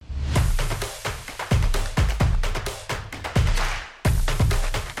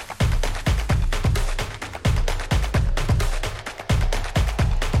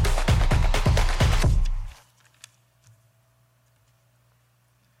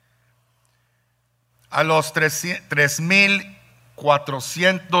a los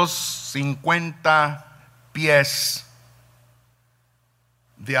 3,450 pies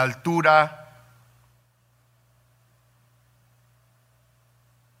de altura,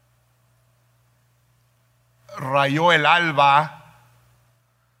 rayó el alba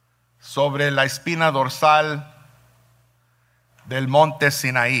sobre la espina dorsal del monte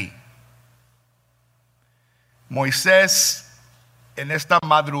Sinaí. Moisés, en esta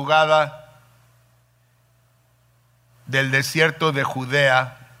madrugada del desierto de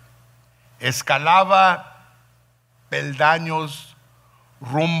Judea, escalaba peldaños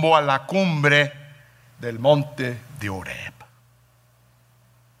rumbo a la cumbre del monte de Horeb.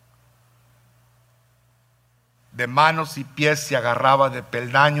 De manos y pies se agarraba de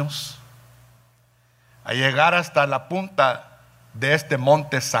peldaños a llegar hasta la punta de este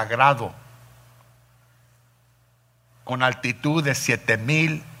monte sagrado, con altitud de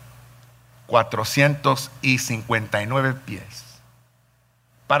 7,459 pies,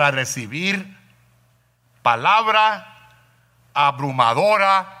 para recibir palabra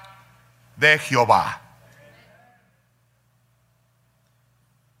abrumadora de Jehová.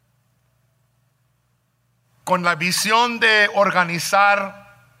 Con la visión de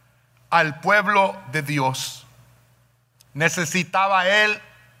organizar al pueblo de Dios, necesitaba él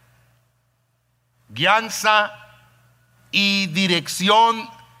guianza y dirección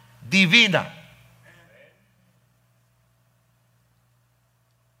divina.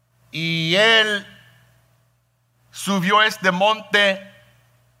 Y él subió a este monte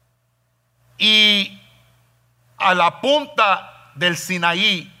y a la punta del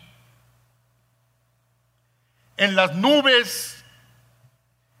Sinaí, en las nubes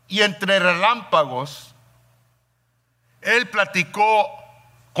y entre relámpagos, él platicó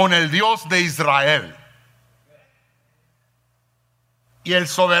con el Dios de Israel. Y el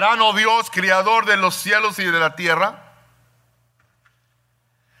soberano Dios, creador de los cielos y de la tierra,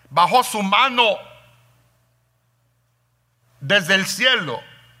 bajó su mano desde el cielo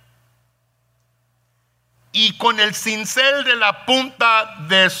y con el cincel de la punta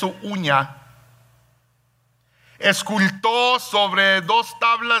de su uña escultó sobre 2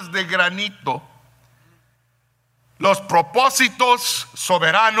 tablas de granito los propósitos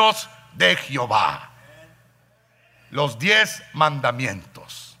soberanos de Jehová, los 10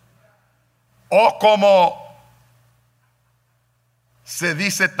 mandamientos, o como se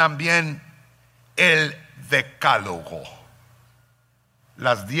dice también el decálogo,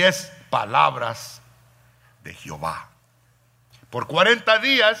 las 10 palabras de Jehová. Por 40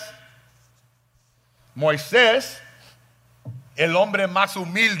 días Moisés, el hombre más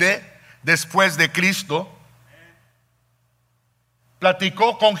humilde después de Cristo,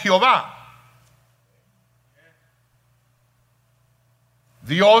 platicó con Jehová.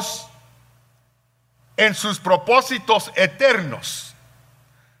 Dios, en sus propósitos eternos,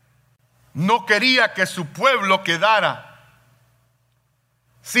 no quería que su pueblo quedara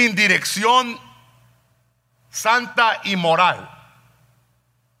sin dirección santa y moral.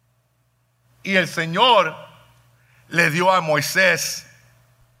 Y el Señor le dio a Moisés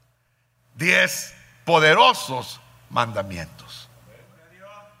 10 poderosos mandamientos.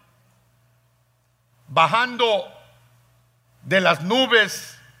 Bajando de las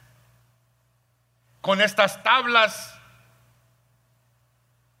nubes con estas tablas,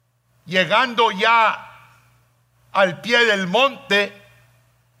 llegando ya al pie del monte,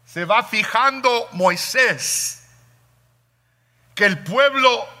 se va fijando Moisés que el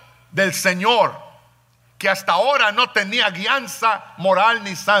pueblo del Señor, que hasta ahora no tenía guianza moral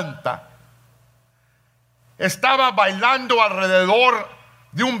ni santa, estaba bailando alrededor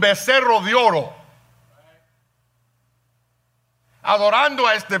de un becerro de oro, adorando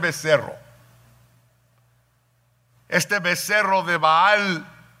a este becerro de Baal,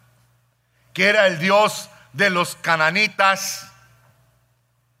 que era el dios de los cananitas.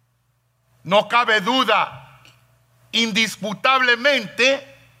 No cabe duda, indisputablemente,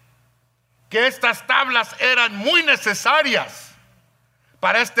 que estas tablas eran muy necesarias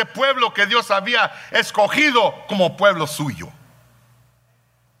para este pueblo que Dios había escogido como pueblo suyo.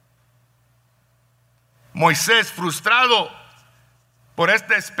 Moisés, frustrado por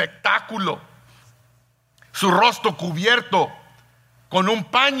este espectáculo, su rostro cubierto con un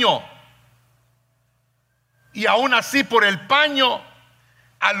paño, y aún así por el paño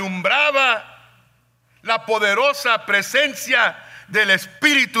alumbraba la poderosa presencia del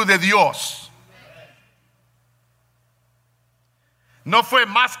Espíritu de Dios. No fue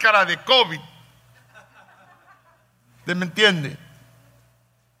máscara de COVID, ¿usted me entiende?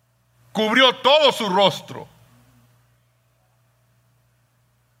 Cubrió todo su rostro.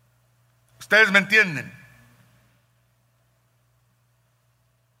 ¿Ustedes me entienden?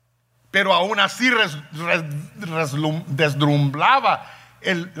 Pero aún así deslumbraba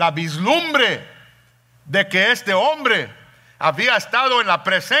la vislumbre de que este hombre había estado en la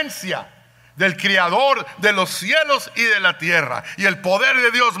presencia del Creador de los cielos y de la tierra, y el poder de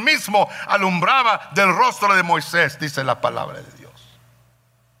Dios mismo alumbraba del rostro de Moisés, dice la palabra de Dios.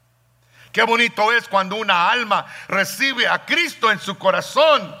 Qué bonito es cuando una alma recibe a Cristo en su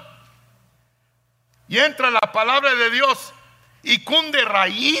corazón y entra la palabra de Dios y cunde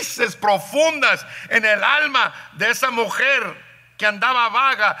raíces profundas en el alma de esa mujer que andaba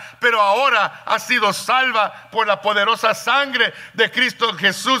vaga, pero ahora ha sido salva por la poderosa sangre de Cristo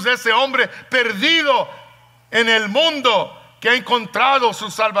Jesús, de ese hombre perdido en el mundo que ha encontrado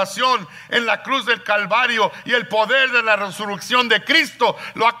su salvación en la cruz del Calvario, y el poder de la resurrección de Cristo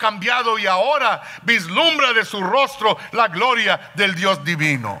lo ha cambiado y ahora vislumbra de su rostro la gloria del Dios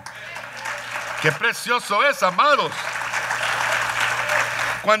divino. Qué precioso es, amados,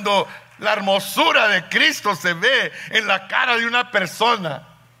 cuando la hermosura de Cristo se ve en la cara de una persona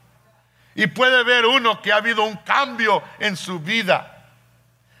y puede ver uno que ha habido un cambio en su vida,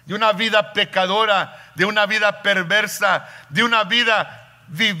 de una vida pecadora, de una vida perversa, de una vida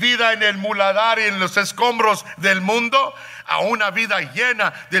vivida en el muladar y en los escombros del mundo, a una vida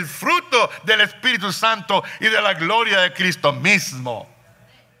llena del fruto del Espíritu Santo y de la gloria de Cristo mismo.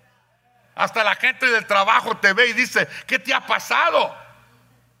 Hasta la gente del trabajo te ve y dice: ¿qué te ha pasado?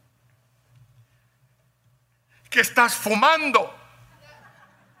 ¿Qué estás fumando?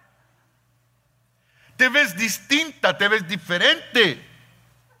 Te ves distinta, te ves diferente.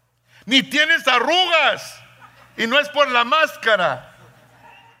 Ni tienes arrugas, y no es por la máscara.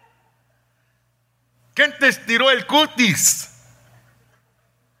 ¿Quién te estiró el cutis?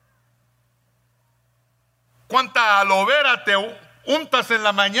 ¿Cuánta aloe vera te untas en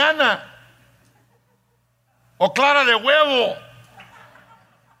la mañana? ¿O clara de huevo?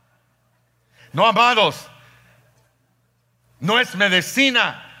 No, amados, no es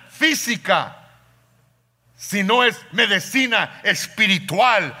medicina física, sino es medicina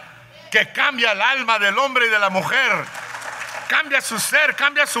espiritual que cambia el alma del hombre y de la mujer, cambia su ser,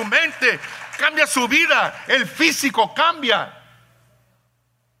 cambia su mente, cambia su vida. El físico cambia.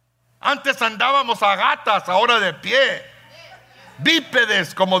 Antes andábamos a gatas, ahora de pie,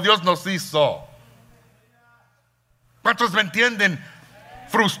 bípedes como Dios nos hizo. ¿Cuántos me entienden?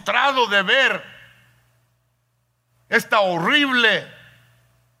 Frustrado de ver esta horrible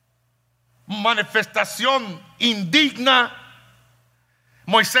manifestación indigna,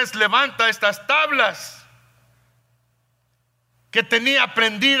 Moisés levanta estas tablas que tenía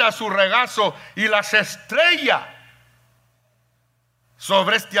prendida a su regazo y las estrella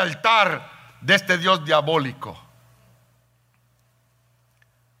sobre este altar de este Dios diabólico.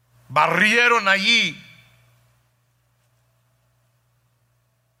 Barrieron allí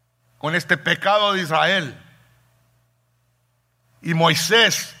con este pecado de Israel. Y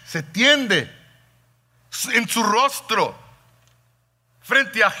Moisés se tiende en su rostro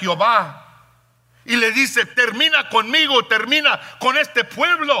frente a Jehová y le dice: termina conmigo, termina con este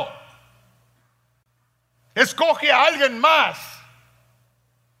pueblo. Escoge a alguien más.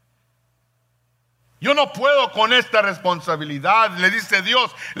 Yo no puedo con esta responsabilidad. Le dice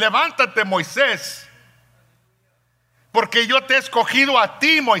Dios: levántate, Moisés, porque yo te he escogido a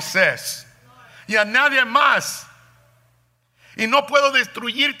ti, Moisés, y a nadie más. Y no puedo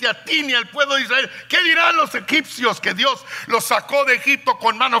destruirte a ti ni al pueblo de Israel. ¿Qué dirán los egipcios que Dios los sacó de Egipto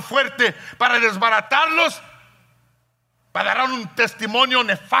con mano fuerte para desbaratarlos? Para dar un testimonio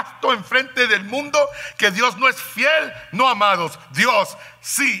nefasto en frente del mundo que Dios no es fiel. No, amados, Dios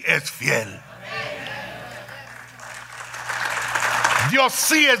sí es fiel. Dios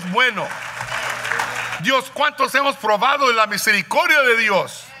sí es bueno. Dios, ¿cuántos hemos probado de la misericordia de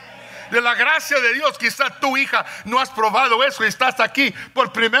Dios, de la gracia de Dios? Quizá tu hija no has probado eso y estás aquí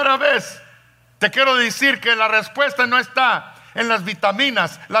por primera vez. Te quiero decir que la respuesta no está en las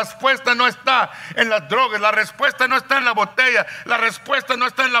vitaminas, la respuesta no está en las drogas, la respuesta no está en la botella, la respuesta no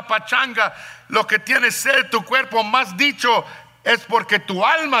está en la pachanga. Lo que tiene sed tu cuerpo, más dicho, es porque tu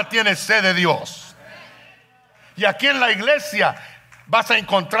alma tiene sed de Dios. Y aquí en la iglesia vas a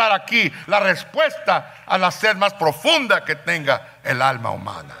encontrar aquí la respuesta a la sed más profunda que tenga el alma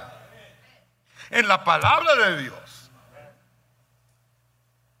humana. En la palabra de Dios.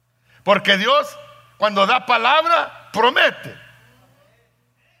 Porque Dios, cuando da palabra, promete.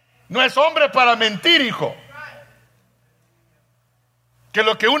 No es hombre para mentir, hijo. Que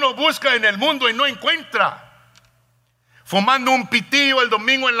lo que uno busca en el mundo y no encuentra, fumando un pitillo el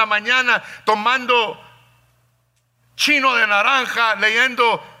domingo en la mañana, tomando chino de naranja,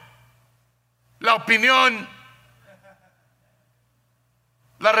 leyendo la opinión,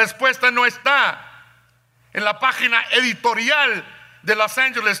 la respuesta no está en la página editorial de Los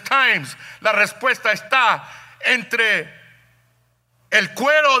Angeles Times. La respuesta está entre el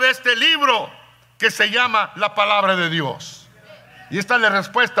cuero de este libro que se llama la palabra de Dios. Y esta es la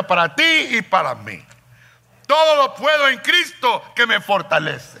respuesta para ti y para mí. Todo lo puedo en Cristo que me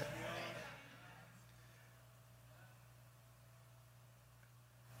fortalece.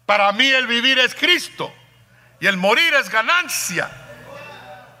 Para mí el vivir es Cristo y el morir es ganancia.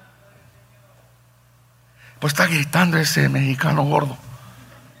 Pues está gritando ese mexicano gordo.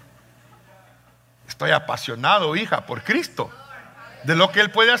 Estoy apasionado, hija, por Cristo, de lo que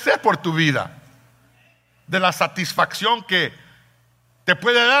Él puede hacer por tu vida, de la satisfacción que te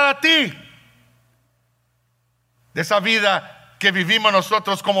puede dar a ti, de esa vida que vivimos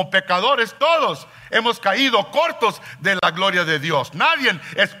nosotros como pecadores. Todos hemos caído cortos de la gloria de Dios. Nadie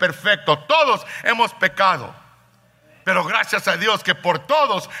es perfecto, todos hemos pecado. Pero gracias a Dios que por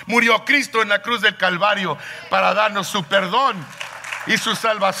todos murió Cristo en la cruz del Calvario para darnos su perdón y su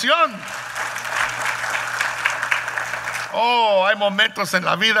salvación. Oh, hay momentos en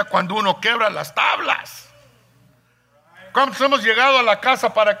la vida cuando uno quebra las tablas. ¿Cuántos hemos llegado a la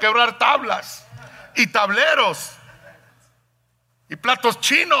casa para quebrar tablas y tableros y platos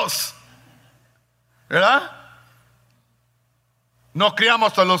chinos? ¿Verdad? No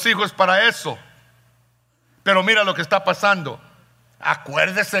criamos a los hijos para eso. Pero mira lo que está pasando.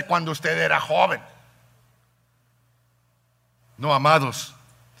 Acuérdese cuando usted era joven. No, amados,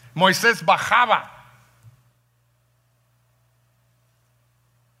 Moisés bajaba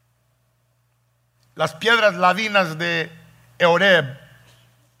las piedras ladinas de Horeb,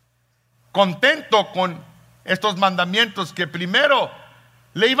 contento con estos mandamientos que primero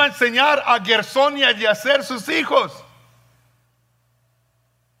le iba a enseñar a Gersón y a Eliezer, sus hijos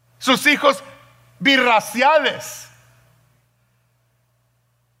birraciales.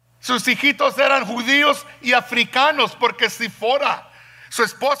 Sus hijitos eran judíos y africanos, porque Sifora, su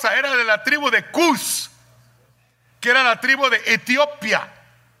esposa, era de la tribu de Cus, que era la tribu de Etiopía,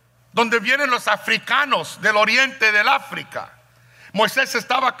 donde vienen los africanos del oriente del África. Moisés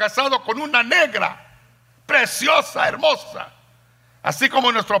estaba casado con una negra, preciosa, hermosa, así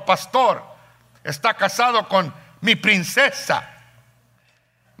como nuestro pastor está casado con mi princesa,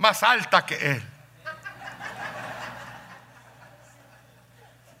 más alta que él.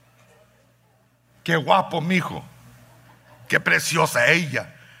 Qué guapo, mijo. Qué preciosa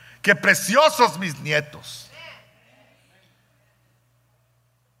ella. Qué preciosos mis nietos.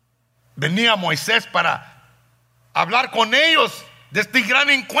 Venía Moisés para hablar con ellos de este gran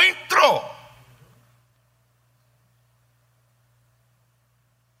encuentro.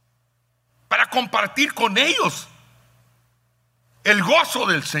 Para compartir con ellos el gozo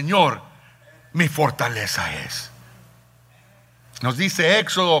del Señor. Mi fortaleza es. Nos dice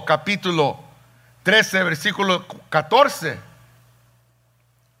Éxodo capítulo 13, versículo 14,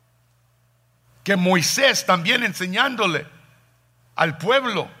 que Moisés también enseñándole al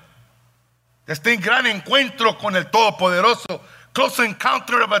pueblo este gran encuentro con el Todopoderoso. Close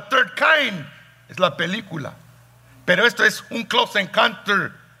Encounter of a Third Kind es la película, pero esto es un Close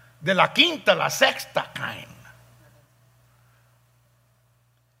Encounter de la quinta, la sexta kind.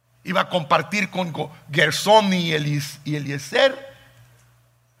 Iba a compartir con Gersón y Eliezer,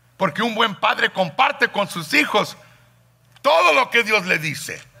 porque un buen padre comparte con sus hijos todo lo que Dios le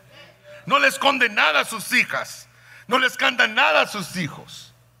dice. No le esconde nada a sus hijas, no le esconde nada a sus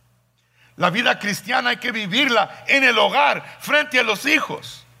hijos. La vida cristiana hay que vivirla en el hogar, frente a los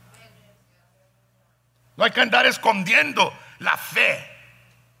hijos. No hay que andar escondiendo la fe.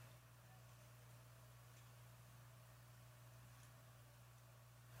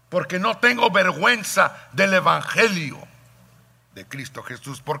 Porque no tengo vergüenza del evangelio de Cristo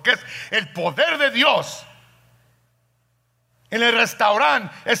Jesús, porque es el poder de Dios. En el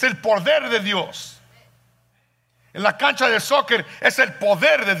restaurante es el poder de Dios. En la cancha de soccer es el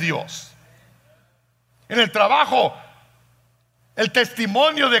poder de Dios. En el trabajo, el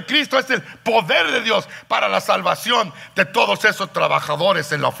testimonio de Cristo es el poder de Dios para la salvación de todos esos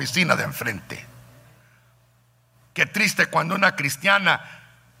trabajadores en la oficina de enfrente. Qué triste cuando una cristiana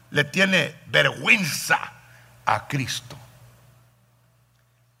le tiene vergüenza a Cristo.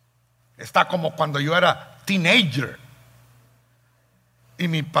 Está como cuando yo era teenager y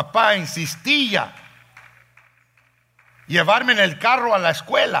mi papá insistía llevarme en el carro a la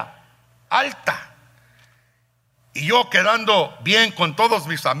escuela alta, y yo quedando bien con todos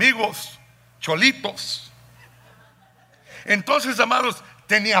mis amigos cholitos. Entonces, amados,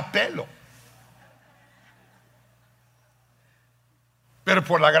 tenía pelo, Pero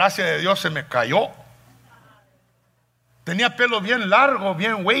por la gracia de Dios se me cayó. Tenía pelo bien largo,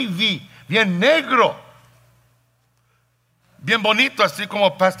 bien wavy, bien negro, bien bonito, así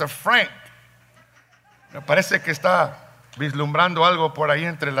como Pastor Frank. Me parece que está vislumbrando algo por ahí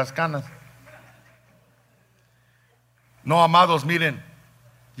entre las canas. No, amados, miren,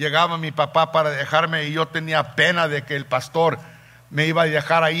 llegaba mi papá para dejarme y yo tenía pena de que el pastor me iba a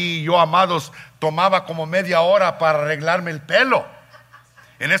dejar ahí. Y yo, amados, tomaba como media hora para arreglarme el pelo.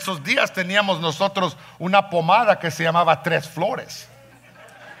 En esos días teníamos nosotros una pomada que se llamaba Tres Flores.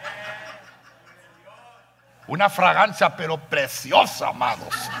 Una fragancia pero preciosa,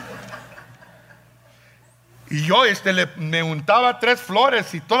 amados. Y yo me untaba Tres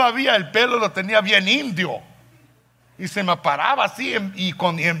Flores y todavía el pelo lo tenía bien indio. Y se me paraba así y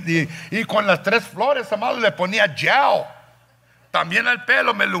con las Tres Flores, amados, le ponía gel. También al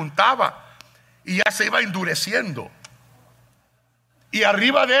pelo me lo untaba y ya se iba endureciendo. Y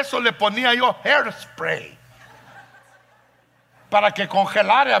arriba de eso le ponía yo hairspray para que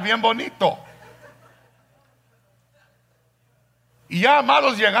congelara bien bonito. Y ya,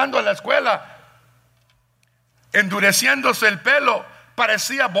 amados, llegando a la escuela, endureciéndose el pelo,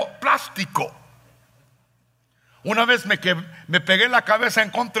 parecía plástico. Una vez me pegué la cabeza en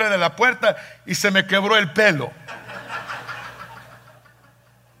contra de la puerta y se me quebró el pelo.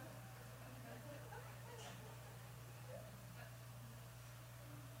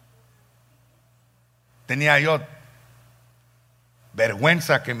 Tenía yo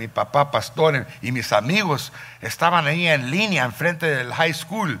vergüenza que mi papá pastor y mis amigos estaban ahí en línea enfrente del high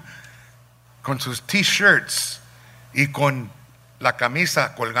school con sus t-shirts y con la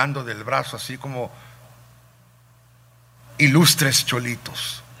camisa colgando del brazo, así como ilustres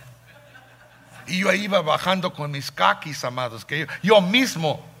cholitos. Y yo iba bajando con mis caquis, amados, que yo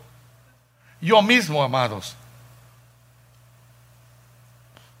mismo, amados,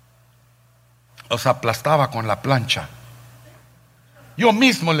 los aplastaba con la plancha. Yo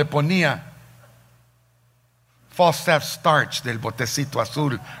mismo le ponía Falstaff starch del botecito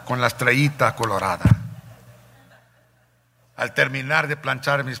azul con la estrellita colorada. Al terminar de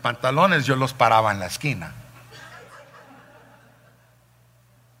planchar mis pantalones, yo los paraba en la esquina.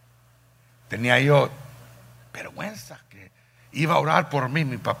 Tenía yo vergüenza que iba a orar por mí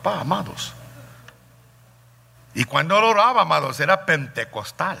mi papá, amados. Y cuando él oraba, amados, era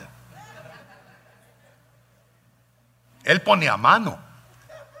pentecostal. Él ponía mano.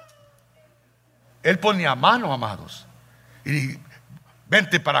 Él ponía mano, amados. Y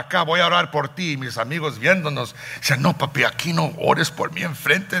vente para acá, voy a orar por ti. Y mis amigos viéndonos decían: no, papi, aquí no ores por mí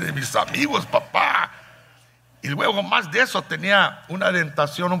enfrente de mis amigos, papá. Y luego, más de eso, tenía una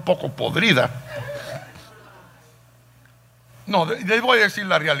dentación un poco podrida. No, les voy a decir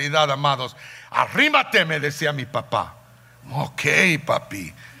la realidad, amados. Arrímate, me decía mi papá. Ok,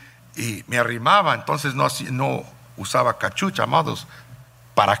 papi. Y me arrimaba. Entonces no usaba cachucha, amados.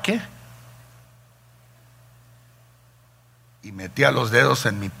 ¿Para qué? Y metía los dedos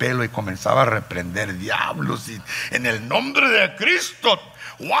en mi pelo y comenzaba a reprender: diablos, y en el nombre de Cristo,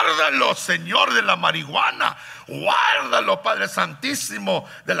 guárdalo, Señor, de la marihuana, guárdalo, Padre Santísimo,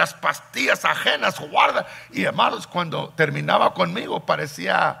 de las pastillas ajenas, guarda. Y, amados, cuando terminaba conmigo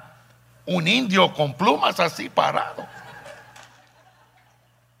parecía un indio con plumas así parado.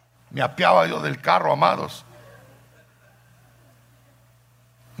 Me apeaba yo del carro, amados.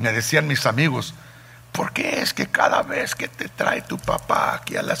 Me decían mis amigos: ¿por qué es que cada vez que te trae tu papá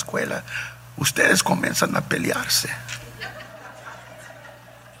aquí a la escuela, ustedes comienzan a pelearse?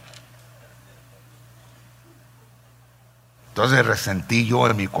 Entonces resentí yo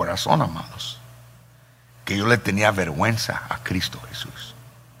en mi corazón, amados, que yo le tenía vergüenza a Cristo Jesús.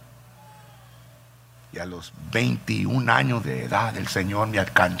 Y a los 21 años de edad el Señor me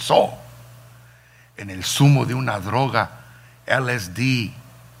alcanzó en el zumo de una droga, LSD,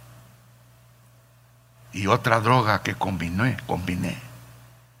 y otra droga que combiné,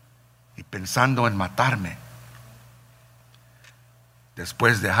 y pensando en matarme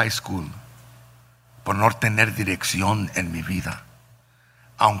después de high school por no tener dirección en mi vida,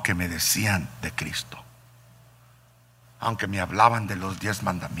 aunque me decían de Cristo, aunque me hablaban de los 10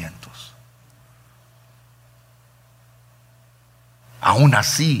 mandamientos. Aún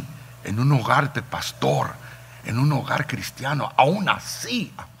así, en un hogar de pastor, en un hogar cristiano, aún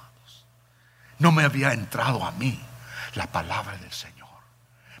así, no me había entrado a mí la palabra del Señor.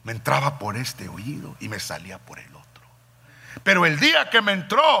 Me entraba por este oído y me salía por el otro. Pero el día que me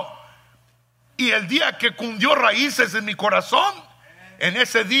entró y el día que cundió raíces en mi corazón, en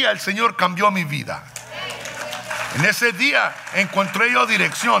ese día el Señor cambió mi vida. En ese día encontré yo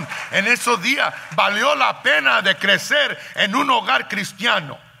dirección. En esos días valió la pena de crecer en un hogar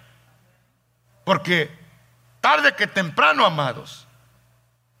cristiano. Porque tarde que temprano, amados,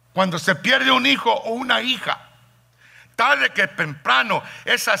 cuando se pierde un hijo o una hija, tarde que temprano,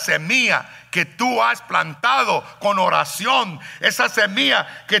 esa semilla que tú has plantado con oración, esa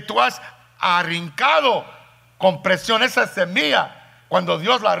semilla que tú has arrincado con presión, esa semilla, cuando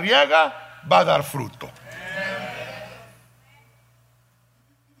Dios la riega, va a dar fruto.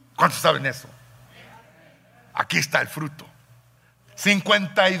 ¿Cuántos saben eso? Aquí está el fruto.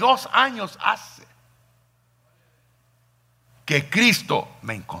 52 años hace que Cristo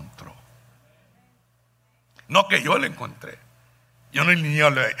me encontró. No que yo le encontré. Yo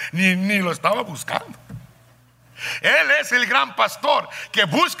ni lo estaba buscando. Él es el gran pastor que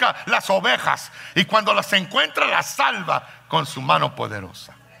busca las ovejas y cuando las encuentra las salva con su mano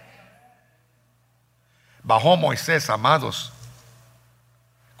poderosa. Bajó Moisés, amados,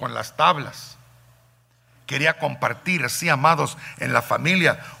 con las tablas. Quería compartir. Así, amados, en la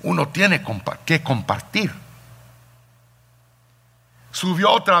familia uno tiene que compartir.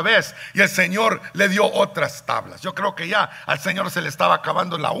 Subió otra vez y el Señor le dio otras tablas. Yo creo que ya al Señor se le estaba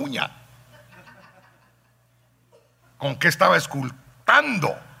acabando la uña. ¿Con qué estaba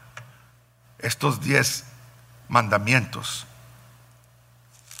escultando estos 10 mandamientos?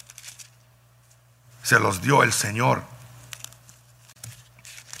 Se los dio el Señor.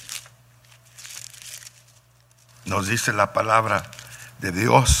 Nos dice la palabra de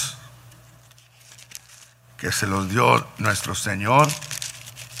Dios que se los dio nuestro Señor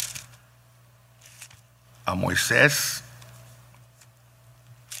a Moisés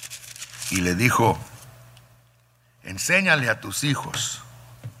y le dijo: enséñale a tus hijos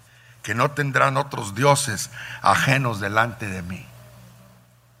que no tendrán otros dioses ajenos delante de mí.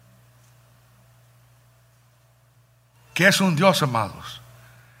 ¿Qué es un Dios, amados?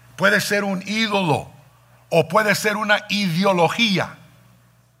 Puede ser un ídolo o puede ser una ideología,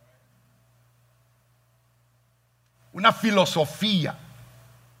 una filosofía,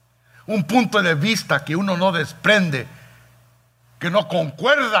 un punto de vista que uno no desprende, que no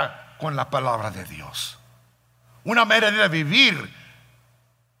concuerda con la palabra de Dios, una manera de vivir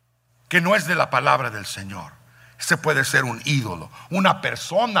que no es de la palabra del Señor. Ese puede ser un ídolo, una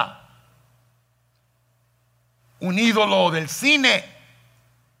persona, un ídolo del cine.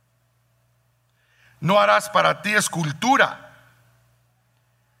 No harás para ti escultura.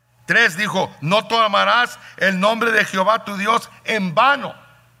 3 dijo: no tomarás el nombre de Jehová tu Dios en vano.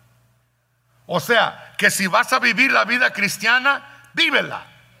 O sea, que si vas a vivir la vida cristiana, vívela.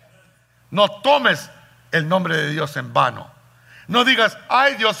 No tomes el nombre de Dios en vano. No digas: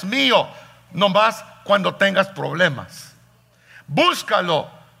 ay, Dios mío, nomás cuando tengas problemas.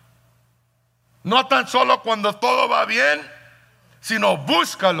 Búscalo. No tan solo cuando todo va bien, sino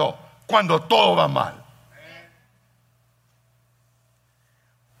búscalo cuando todo va mal.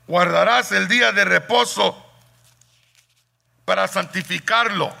 Guardarás el día de reposo para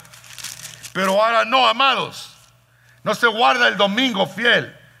santificarlo. Pero ahora no, amados, no se guarda el domingo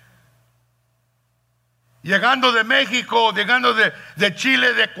fiel. Llegando de México, llegando de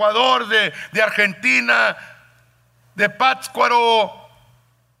Chile, de Ecuador, de Argentina, de Pátzcuaro,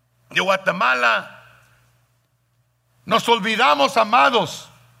 de Guatemala, nos olvidamos, amados,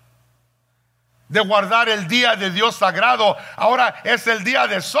 de guardar el día de Dios sagrado. Ahora es el día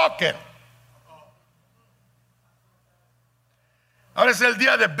de soccer. Ahora es el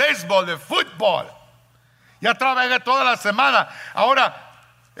día de béisbol, de fútbol. Ya trabajé toda la semana. Ahora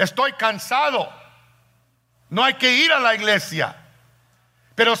estoy cansado. No hay que ir a la iglesia.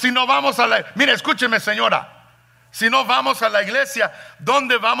 Pero si no vamos a la... Mire, escúcheme, señora. Si no vamos a la iglesia,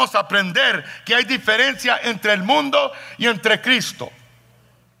 ¿dónde vamos a aprender que hay diferencia entre el mundo y entre Cristo?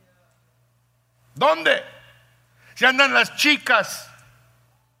 ¿Dónde? Si andan las chicas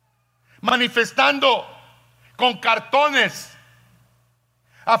manifestando con cartones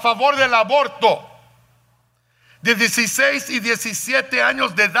a favor del aborto, de 16 y 17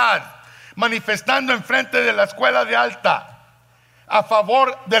 años de edad, manifestando enfrente de la escuela de alta a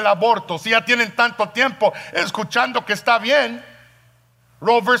favor del aborto. Si ya tienen tanto tiempo escuchando que está bien,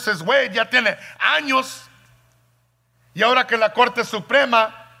 Roe versus Wade ya tiene años, y ahora que la Corte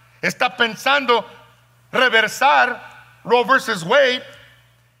Suprema está pensando reversar Roe versus Wade,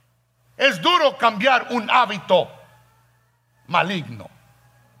 es duro cambiar un hábito maligno.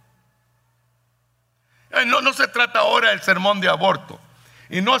 No se trata ahora del sermón de aborto,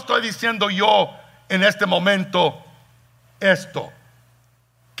 y no estoy diciendo yo en este momento esto,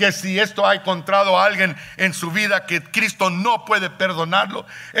 que si esto ha encontrado a alguien en su vida que Cristo no puede perdonarlo,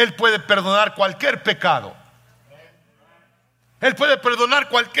 Él puede perdonar cualquier pecado. Él puede perdonar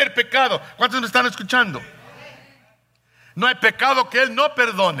cualquier pecado. ¿Cuántos me están escuchando? No hay pecado que Él no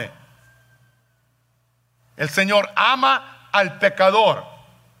perdone. El Señor ama al pecador.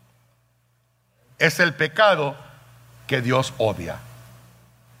 Es el pecado que Dios odia.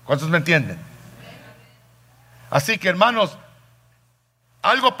 ¿Cuántos me entienden? Así que, hermanos,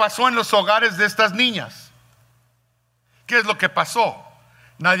 algo pasó en los hogares de estas niñas. ¿Qué es lo que pasó?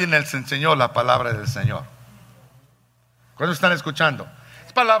 Nadie les enseñó la palabra del Señor. ¿Cuántos están escuchando?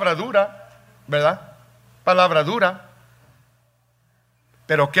 Es palabra dura, ¿verdad? Palabra dura.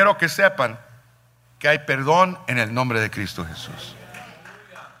 Pero quiero que sepan que hay perdón en el nombre de Cristo Jesús.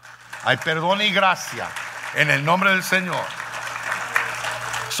 Hay perdón y gracia en el nombre del Señor.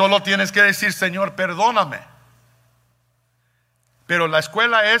 Solo tienes que decir: Señor, perdóname. Pero la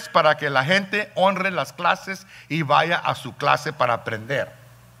escuela es para que la gente honre las clases y vaya a su clase para aprender.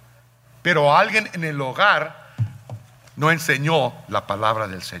 Pero alguien en el hogar no enseñó la palabra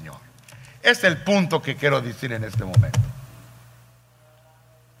del Señor. Es el punto que quiero decir en este momento.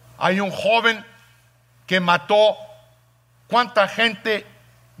 Hay un joven que mató cuánta gente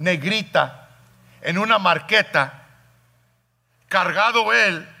negrita en una marqueta, cargado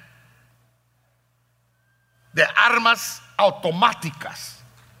él de armas automáticas.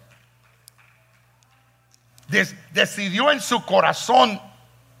 Decidió en su corazón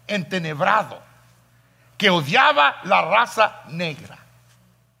entenebrado que odiaba la raza negra.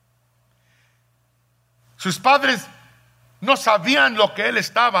 Sus padres no sabían lo que él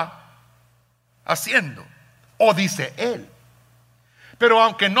estaba haciendo, o dice él. Pero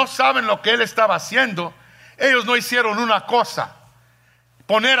aunque no saben lo que él estaba haciendo, ellos no hicieron una cosa: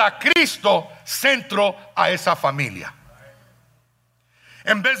 poner a Cristo centro a esa familia.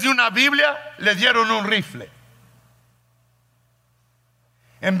 En vez de una Biblia, le dieron un rifle.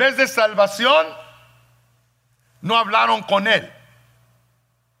 En vez de salvación, no hablaron con él,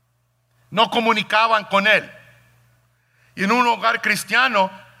 no comunicaban con él. Y en un hogar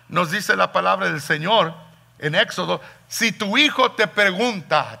cristiano, nos dice la palabra del Señor en Éxodo: si tu hijo te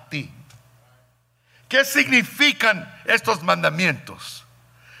pregunta a ti, ¿qué significan estos mandamientos?,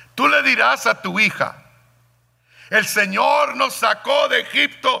 tú le dirás a tu hija: el Señor nos sacó de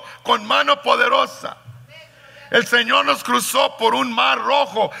Egipto con mano poderosa. El Señor nos cruzó por un mar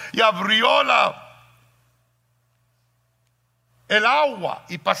rojo y abrió el agua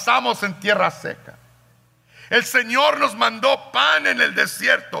y pasamos en tierra seca. El Señor nos mandó pan en el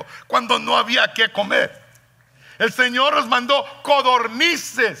desierto cuando no había que comer. El Señor nos mandó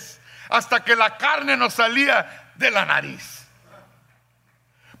codornices hasta que la carne nos salía de la nariz.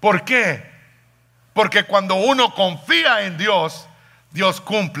 ¿Por qué? Porque cuando uno confía en Dios, Dios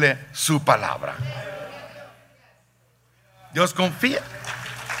cumple su palabra. Dios confía,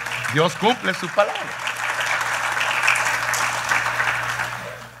 Dios cumple su palabra.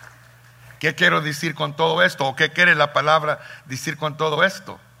 ¿Qué quiero decir con todo esto? ¿O qué quiere la palabra decir con todo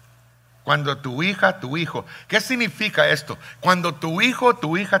esto? Cuando tu hija, tu hijo, ¿qué significa esto? Cuando tu hijo,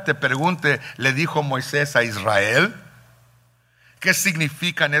 tu hija te pregunte, le dijo Moisés a Israel, ¿qué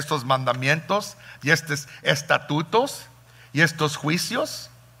significan estos mandamientos y estos estatutos y estos juicios?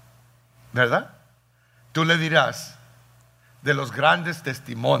 ¿Verdad? Tú le dirás: de los grandes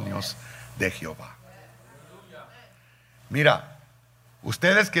testimonios de Jehová. Mira,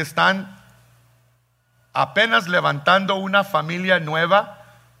 ustedes que están apenas levantando una familia nueva,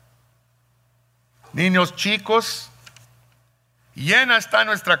 niños chicos, llena está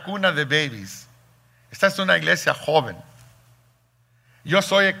nuestra cuna de babies. Esta es una iglesia joven. Yo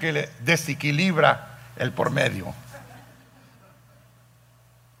soy el que le desequilibra el por medio.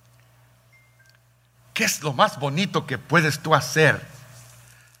 ¿Qué es lo más bonito que puedes tú hacer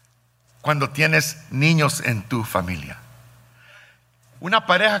cuando tienes niños en tu familia? Una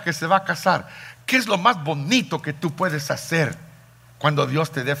pareja que se va a casar, ¿qué es lo más bonito que tú puedes hacer cuando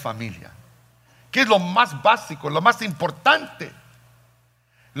Dios te dé familia? ¿Qué es lo más básico, lo más importante?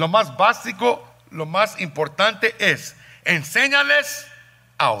 Lo más básico, lo más importante es: enséñales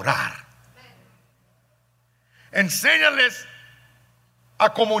a orar. Enséñales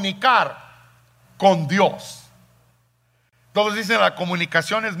a comunicar con Dios. Todos dicen la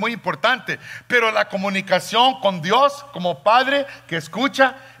comunicación es muy importante, pero la comunicación con Dios como padre que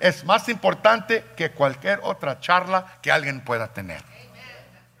escucha es más importante que cualquier otra charla que alguien pueda tener.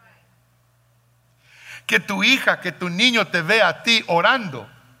 Que tu hija, que tu niño te vea a ti orando,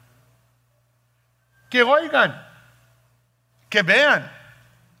 que oigan, que vean,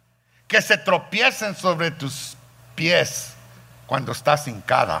 que se tropiecen sobre tus pies cuando estás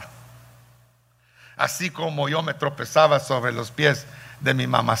hincada. Así como yo me tropezaba sobre los pies de mi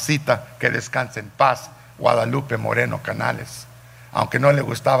mamacita, que descanse en paz, Guadalupe Moreno Canales. aunque no le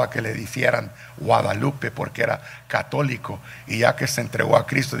gustaba que le dijeran Guadalupe porque era católico, y ya que se entregó a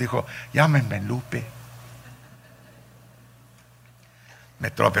Cristo dijo, llámenme Lupe. Me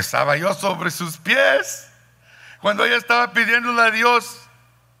tropezaba yo sobre sus pies cuando ella estaba pidiéndole a Dios.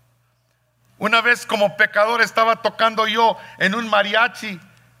 Una vez como pecador estaba tocando yo en un mariachi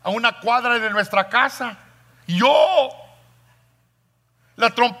a una cuadra de nuestra casa, yo,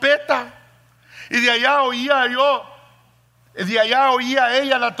 la trompeta, y de allá oía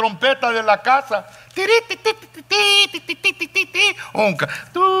ella la trompeta de la casa.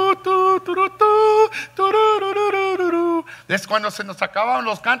 Es cuando se nos acababan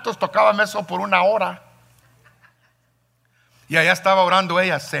los cantos, tocaba eso por 1 hora. Y allá estaba orando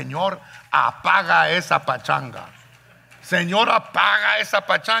ella, Señor, apaga esa pachanga. Señor, apaga esa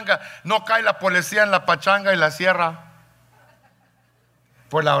pachanga. No cae la policía en la pachanga y la cierra.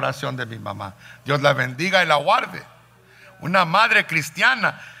 Fue la oración de mi mamá. Dios la bendiga y la guarde. Una madre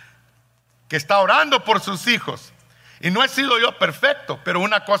cristiana que está orando por sus hijos. Y no he sido yo perfecto, pero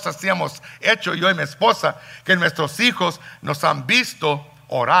una cosa sí hemos hecho yo y mi esposa, que nuestros hijos nos han visto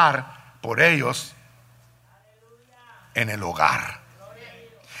orar por ellos en el hogar.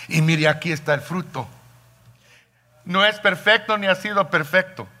 Y mire, aquí está el fruto. No es perfecto ni ha sido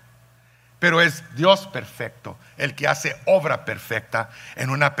perfecto, pero es Dios perfecto, el que hace obra perfecta en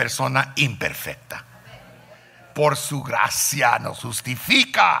una persona imperfecta. Por su gracia nos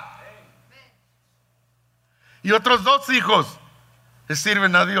justifica. Y otros 2 hijos le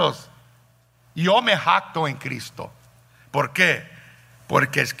sirven a Dios. Yo me jacto en Cristo. ¿Por qué?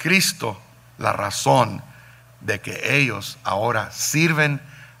 Porque es Cristo la razón de que ellos ahora sirven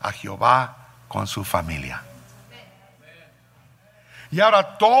a Jehová con su familia. Y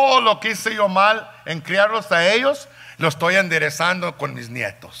ahora todo lo que hice yo mal en criarlos a ellos, lo estoy enderezando con mis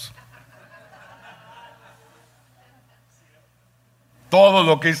nietos. Todo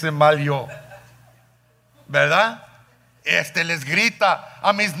lo que hice mal yo, ¿verdad? Les grita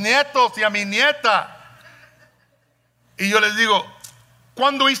a mis nietos y a mi nieta. Y yo les digo,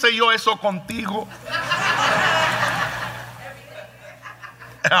 ¿cuándo hice yo eso contigo?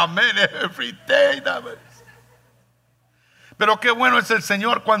 Amén, every day. Pero qué bueno es el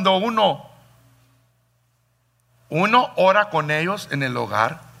Señor cuando uno ora con ellos en el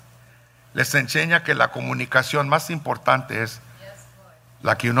hogar. Les enseña que la comunicación más importante es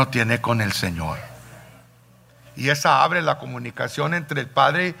la que uno tiene con el Señor. Y esa abre la comunicación entre el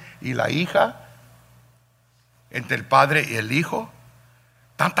padre y la hija, entre el padre y el hijo.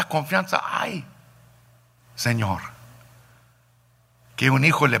 Tanta confianza hay, Señor, que un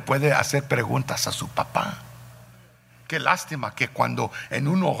hijo le puede hacer preguntas a su papá. Qué lástima que cuando en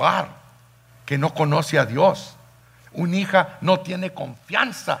un hogar que no conoce a Dios, una hija no tiene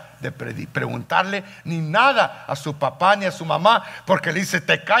confianza de preguntarle ni nada a su papá ni a su mamá, porque le dice,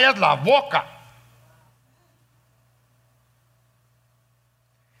 te callas la boca.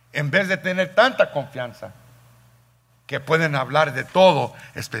 En vez de tener tanta confianza que pueden hablar de todo,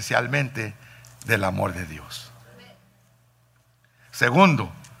 especialmente del amor de Dios. Segundo,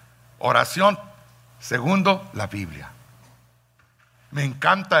 oración. Segundo, la Biblia. Me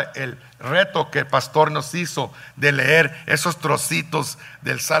encanta el reto que el pastor nos hizo de leer esos trocitos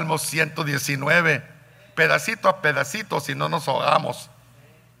del Salmo 119, pedacito a pedacito, si no nos ahogamos.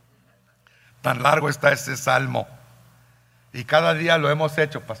 Tan largo está ese salmo. Y cada día lo hemos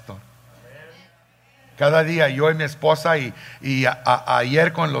hecho, pastor. Cada día, yo y mi esposa y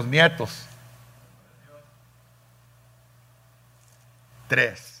ayer con los nietos.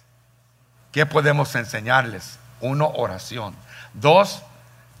 3. ¿Qué podemos enseñarles? 1, oración. 2,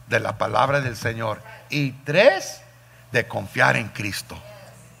 de la palabra del Señor. Y 3, de confiar en Cristo.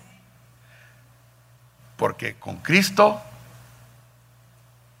 Porque con Cristo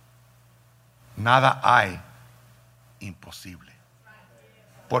nada hay imposible.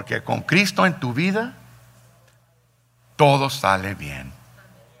 Porque con Cristo en tu vida todo sale bien.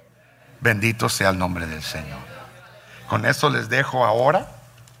 Bendito sea el nombre del Señor. Con eso les dejo ahora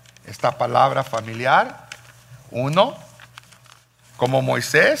esta palabra familiar. 1, como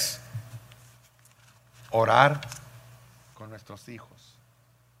Moisés, orar con nuestros hijos.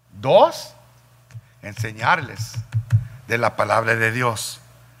 2, enseñarles de la palabra de Dios.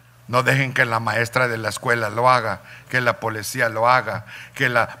 No dejen que la maestra de la escuela lo haga, que la policía lo haga, que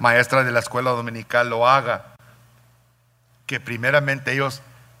la maestra de la escuela dominical lo haga. Que primeramente ellos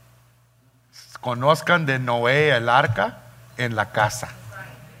conozcan de Noé el arca en la casa,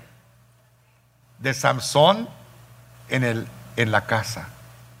 de Samson en la casa,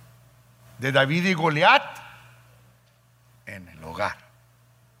 de David y Goliat en el hogar.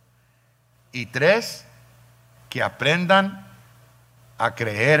 Y 3, que aprendan a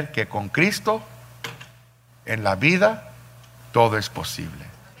creer que con Cristo en la vida todo es posible.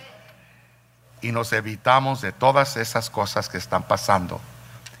 Y nos evitamos de todas esas cosas que están pasando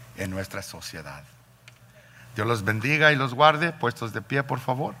en nuestra sociedad. Dios los bendiga y los guarde. Puestos de pie, por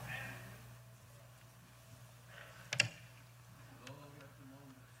favor.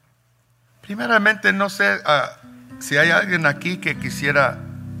 Primeramente, no sé si hay alguien aquí que quisiera,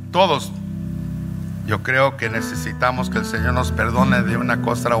 todos, yo creo que necesitamos que el Señor nos perdone de una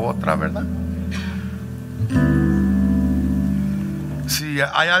cosa u otra, ¿verdad? Si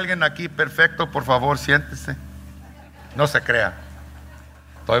hay alguien aquí perfecto, por favor, siéntese. No se crea.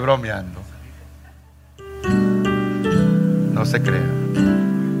 Estoy bromeando. No se crea.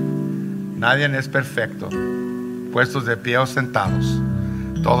 Nadie es perfecto. Puestos de pie o sentados,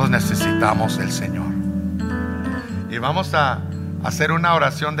 todos necesitamos el Señor. Y vamos a hacer una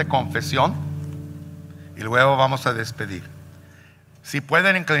oración de confesión y luego vamos a despedir. Si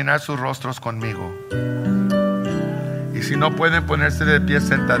pueden inclinar sus rostros conmigo, y si no pueden ponerse de pie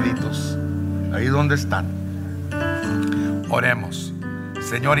sentaditos, ahí donde están, oremos.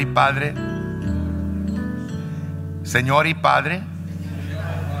 Señor y Padre, Señor y Padre,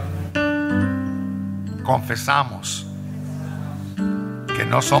 confesamos que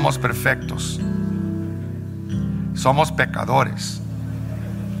no somos perfectos, somos pecadores.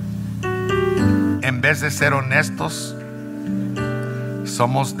 En vez de ser honestos,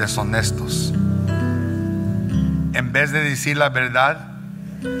 somos deshonestos. En vez de decir la verdad,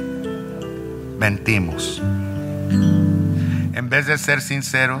 mentimos. En vez de ser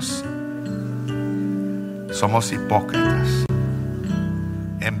sinceros, somos hipócritas.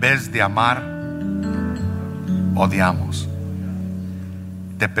 En vez de amar, odiamos.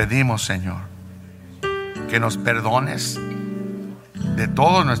 Te pedimos, Señor, que nos perdones de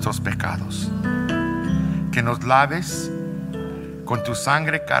todos nuestros pecados, que nos laves con tu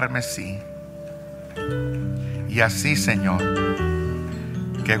sangre carmesí, y así, Señor,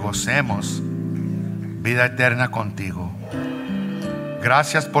 que gocemos vida eterna contigo.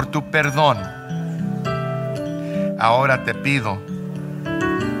 Gracias por tu perdón. Ahora te pido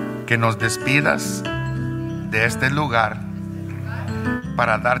que nos despidas de este lugar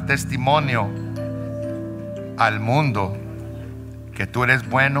para dar testimonio al mundo que tú eres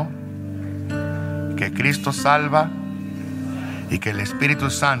bueno, que Cristo salva y que el Espíritu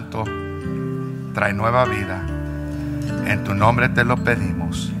Santo trae nueva vida. En tu nombre te lo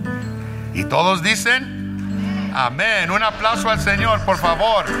pedimos. Y todos dicen amén. Un aplauso al Señor, por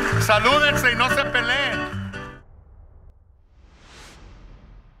favor. Salúdense y no se peleen.